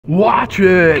Watch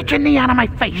it! Get your knee out of my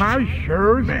face! My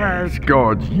shirt has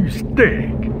guards, you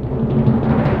stink!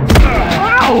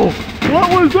 Ow!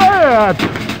 What was that?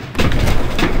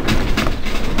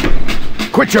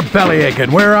 Quit your belly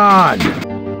aching, we're on!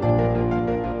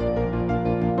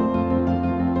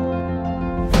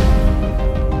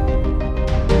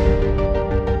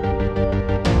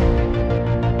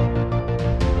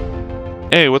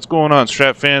 Hey, what's going on,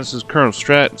 Strat fans? This is Colonel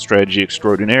Strat, Strategy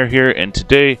Extraordinaire here, and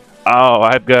today,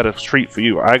 I've got a treat for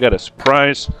you. I got a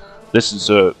surprise. This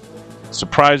is a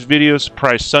surprise video,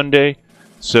 surprise Sunday.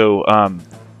 So,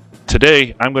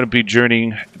 today, I'm going to be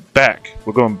journeying back.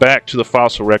 We're going back to the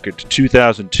fossil record to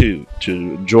 2002 to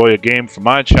enjoy a game from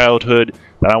my childhood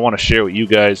that I want to share with you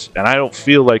guys, and I don't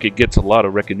feel like it gets a lot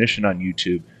of recognition on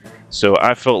YouTube. So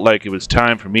I felt like it was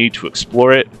time for me to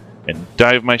explore it and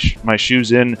dive my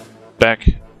shoes in back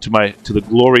to the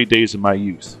glory days of my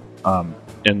youth.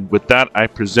 And with that, I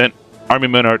present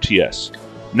Armyman RTS.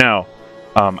 Now,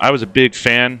 I was a big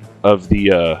fan of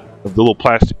the little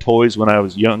plastic toys when I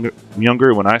was younger.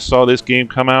 When I saw this game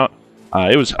come out,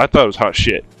 I thought it was hot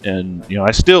shit, and you know,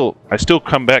 I still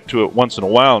come back to it once in a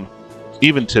while,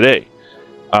 even today,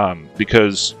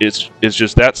 because it's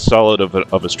just that solid of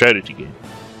a strategy game.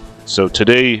 So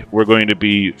today we're going to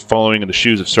be following in the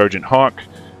shoes of Sergeant Hawk,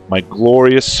 my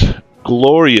glorious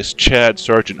Chad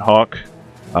Sergeant Hawk,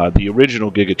 the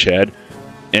original Giga Chad,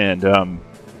 and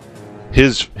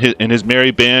his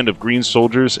merry band of green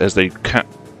soldiers as they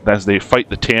fight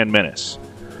the Tan Menace.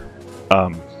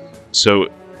 And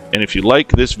if you like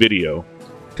this video,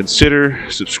 consider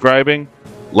subscribing,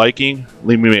 liking,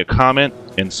 leaving me a comment,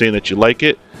 and saying that you like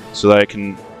it, so that I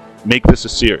can make this a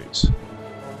series.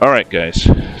 All right, guys.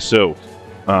 So,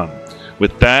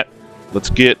 with that, let's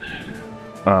get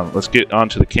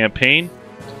onto the campaign.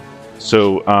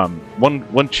 So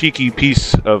one cheeky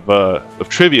piece of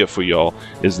trivia for y'all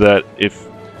is that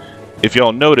if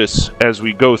y'all notice as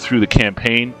we go through the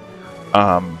campaign,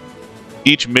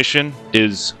 each mission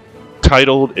is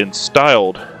titled and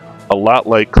styled a lot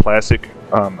like classic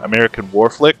American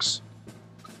war flicks,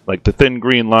 like the Thin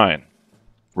Green Line,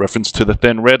 reference to the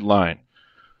Thin Red Line.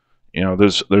 You know,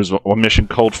 there's a mission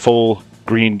called Full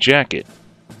Green Jacket,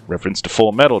 reference to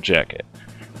Full Metal Jacket.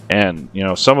 And you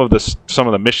know, some of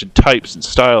the mission types and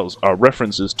styles are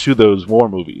references to those war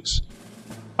movies.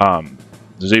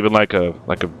 There's even like a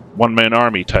one-man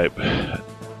army type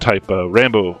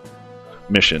Rambo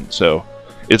mission. So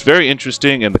it's very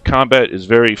interesting, and the combat is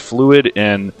very fluid,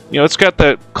 and you know, it's got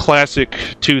that classic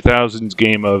 2000s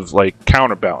game of like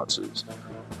counterbalances,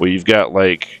 where you've got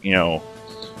like, you know,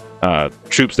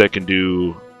 troops that can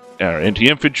do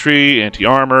anti-infantry,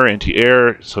 anti-armor,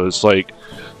 anti-air. So it's like,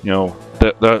 you know,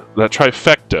 that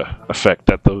trifecta effect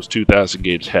that those 2000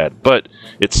 games had. But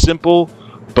it's simple,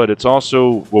 but it's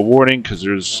also rewarding because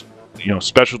there's, you know,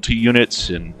 specialty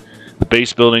units, and the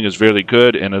base building is really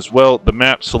good, and as well the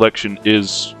map selection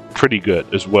is pretty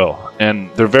good as well,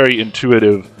 and they're very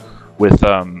intuitive with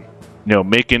you know,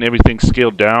 making everything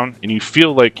scaled down, and you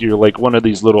feel like you're like one of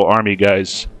these little army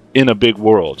guys in a big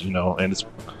world, you know. And it's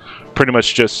pretty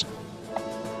much just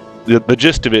the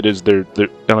gist of it is they're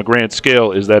on a grand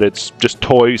scale is that it's just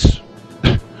toys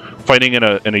fighting in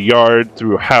a yard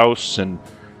through a house, and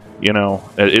you know,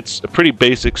 it's a pretty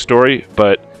basic story,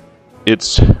 but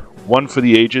it's one for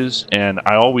the ages, and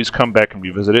I always come back and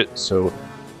revisit it. So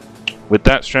with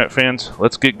that, Strat fans,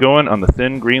 let's get going on the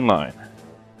Thin Green Line.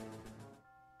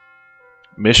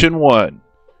 Mission 1.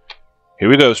 Here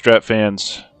we go, Strat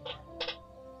fans.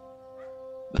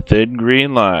 The Thin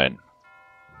Green Line.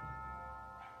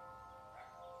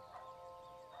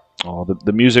 Oh,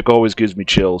 the music always gives me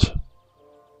chills.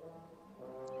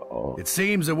 Oh. It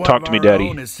seems that one Talk of to me, our Daddy.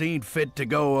 own has seen fit to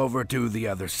go over to the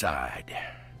other side.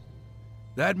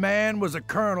 That man was a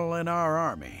colonel in our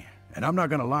army, and I'm not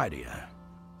gonna lie to you.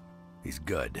 He's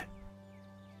good.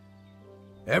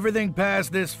 Everything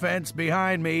past this fence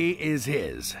behind me is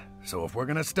his, so if we're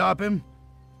gonna stop him,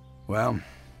 well,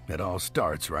 it all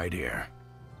starts right here.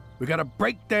 We gotta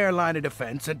break their line of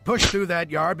defense and push through that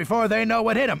yard before they know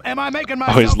what hit them. Am I making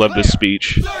myself Always loved clear? this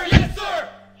speech. Sir, yes, sir!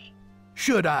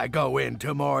 Should I go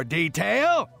into more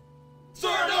detail?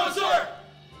 Sir, no, sir!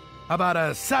 How about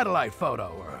a satellite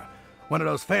photo or one of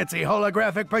those fancy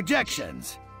holographic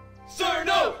projections? Sir,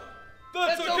 no!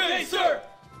 That's okay, sir!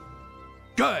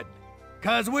 Good,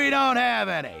 'cause we don't have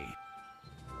any.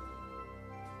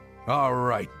 All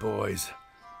right, boys.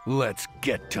 Let's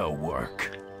get to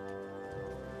work.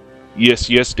 Yes,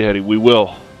 yes, Daddy, we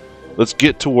will. Let's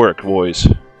get to work, boys.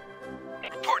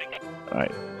 Reporting.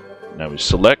 Alright, now we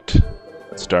select.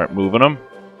 Let's start moving them.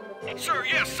 Sir,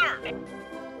 yes, sir.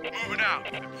 Moving out. out.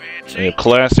 They have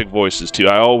classic voices too.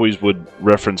 I always would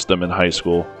reference them in high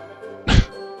school.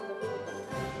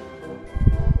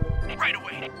 Right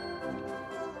away.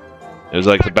 It was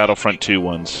like the Battlefront 2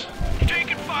 ones.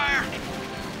 Taking fire.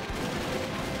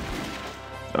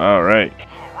 Alright.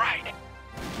 All right.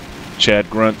 Chad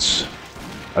grunts.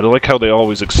 I like how they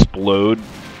always explode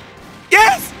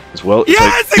Yes! as well. It's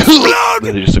Yes, like,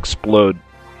 explode! they just explode.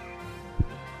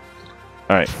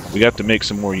 Alright, we have to make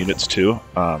some more units too.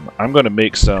 I'm going to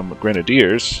make some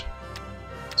grenadiers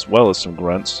as well as some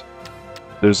grunts.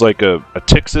 There's like a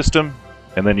tick system,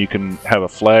 and then you can have a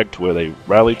flag to where they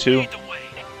rally to. Lead the way.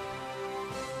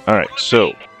 Alright, so...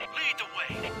 Lead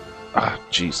the way. Ah,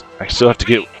 jeez. I still have to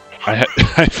get... I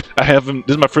haven't...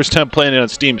 This is my first time playing it on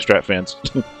Steam, Strat fans.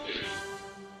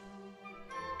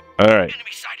 Alright.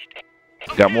 Enemy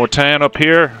sighted. Got more tan up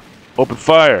here. Open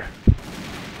fire.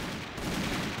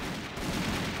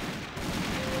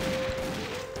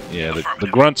 Yeah, the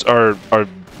grunts are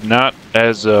not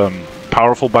as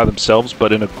powerful by themselves,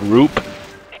 but in a group,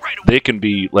 they can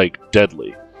be like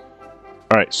deadly.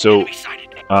 All right, so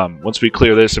once we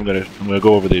clear this, I'm gonna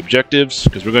go over the objectives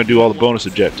because we're gonna do all the bonus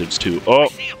objectives too. Oh,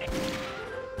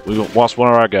 we lost one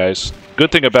of our guys.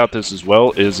 Good thing about this as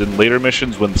well is in later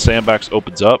missions when the sandbox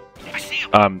opens up,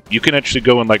 you can actually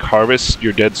go and like harvest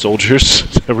your dead soldiers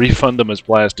to refund them as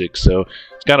plastic. So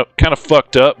it's kind of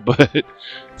fucked up, but at the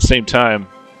same time,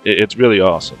 it's really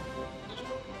awesome.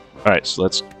 Alright, so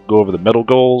let's go over the medal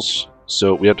goals.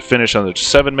 So we have to finish under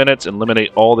 7 minutes and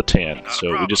eliminate all the tan.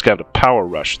 So we just got to power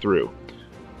rush through.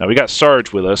 Now we got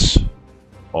Sarge with us.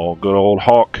 Oh, good old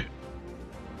Hawk.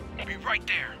 Be right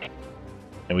there.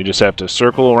 And we just have to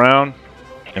circle around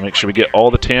and make sure we get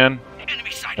all the tan.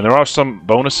 And there are some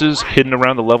bonuses hidden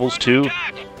around the levels too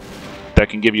that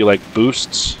can give you like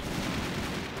boosts.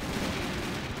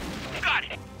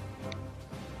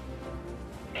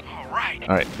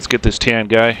 Alright, let's get this tan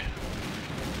guy.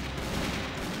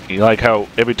 You like how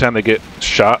every time they get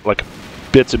shot, like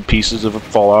bits and pieces of it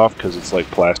fall off because it's like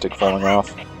plastic falling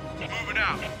off. Moving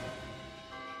out.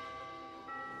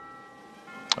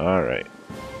 Alright.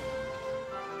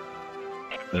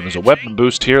 Then there's a weapon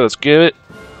boost here. Let's get it.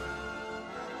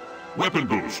 Weapon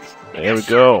boost. There we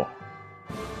go.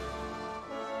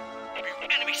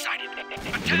 Enemy sighted.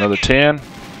 There's another tan.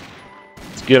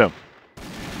 Let's get him.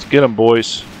 Let's get him,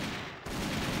 boys.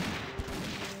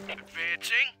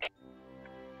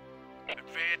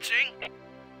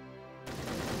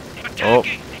 Oh,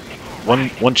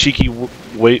 one cheeky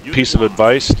piece of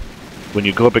advice: when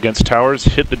you go up against towers,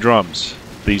 hit the drums.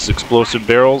 These explosive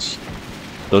barrels,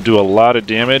 they'll do a lot of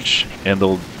damage and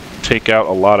they'll take out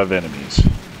a lot of enemies.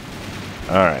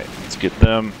 All right, let's get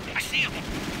them.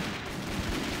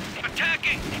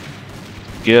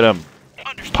 Get them.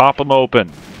 Pop them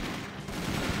open.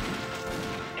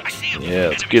 Yeah,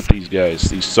 let's get these guys,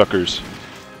 these suckers.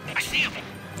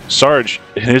 Sarge,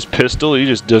 his pistol, he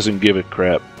just doesn't give a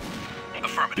crap.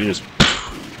 He just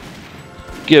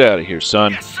get out of here,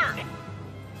 son. Yes, sir.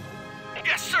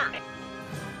 Yes, sir.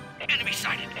 Enemy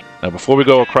sighted. Now, before we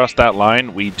go across that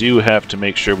line, we do have to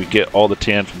make sure we get all the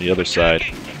tan from the other side.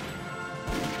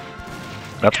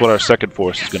 That's what our second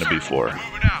force is going to be for. Moving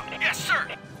out. Yes, sir.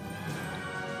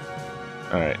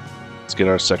 All right, let's get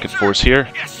our second force here.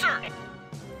 Yes, sir.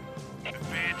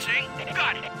 Advancing.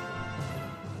 Got it.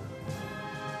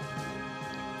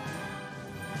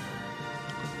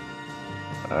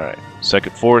 Alright,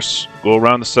 second force, go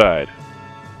around the side.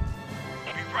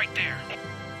 Be right there.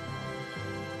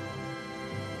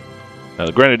 Now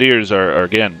the Grenadiers are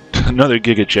again, another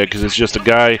Giga check, because it's just a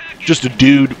guy, just a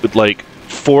dude with like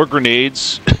 4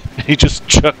 grenades. He just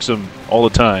chucks them all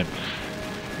the time.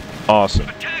 Awesome.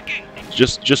 Attacking.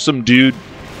 Just some dude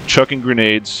chucking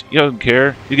grenades. He doesn't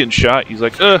care. He's getting shot. He's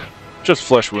like, just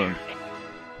flesh wound.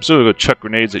 I'm still gonna go chuck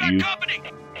grenades at you. Company.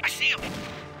 I see him.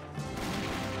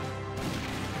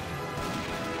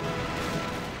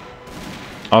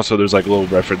 Also, there's like little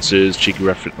references, cheeky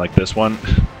reference like this one.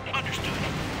 Understood.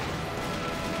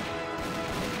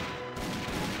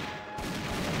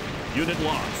 Unit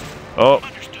lost. Oh,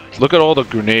 Understood. look at all the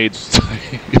grenades.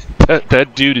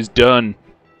 that dude is done.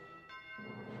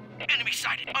 Enemy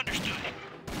sighted. Understood.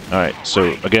 Alright,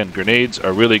 so again, grenades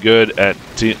are really good at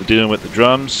dealing with the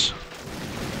drums.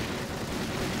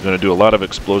 Going to do a lot of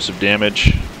explosive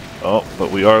damage. Oh, but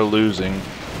we are losing.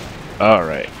 Alright. All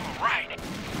right.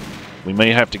 We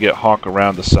may have to get Hawk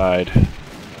around the side.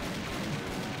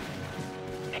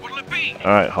 What'll it be?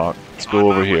 Alright, Hawk. Let's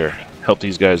go over here. Help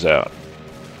these guys out.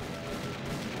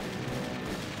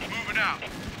 Moving out.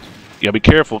 You gotta be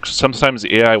careful, because sometimes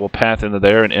the AI will path into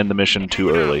there and end the mission too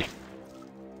early.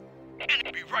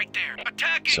 Enemy right there.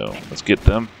 Attacking. So, let's get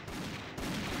them.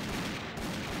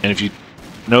 And if you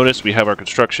notice, we have our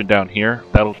construction down here.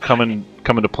 That'll come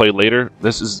into play later.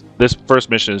 This first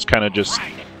mission is kind of just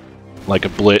like a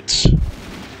blitz.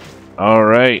 All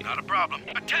right, Not a problem.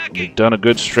 we've done a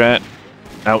good strat,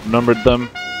 outnumbered them,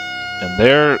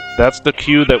 and that's the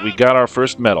cue that we got our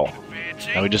first medal.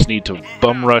 Now we just need to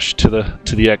bum rush to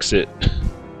the exit.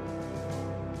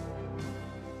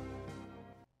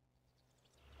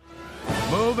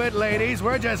 Move it, ladies.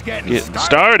 We're just getting Getting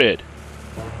started.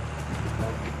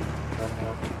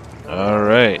 All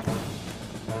right.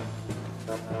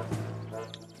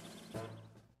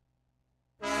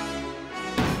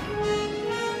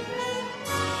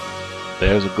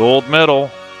 There's a gold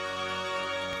medal.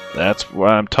 That's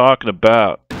what I'm talking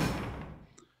about.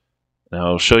 Now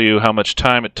I'll show you how much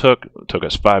time it took. It took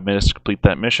us 5 minutes to complete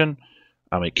that mission.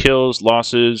 How many kills,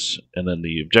 losses, and then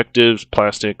the objectives,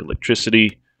 plastic,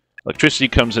 electricity. Electricity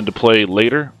comes into play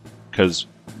later, because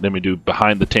then we do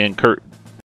behind the tan curtain.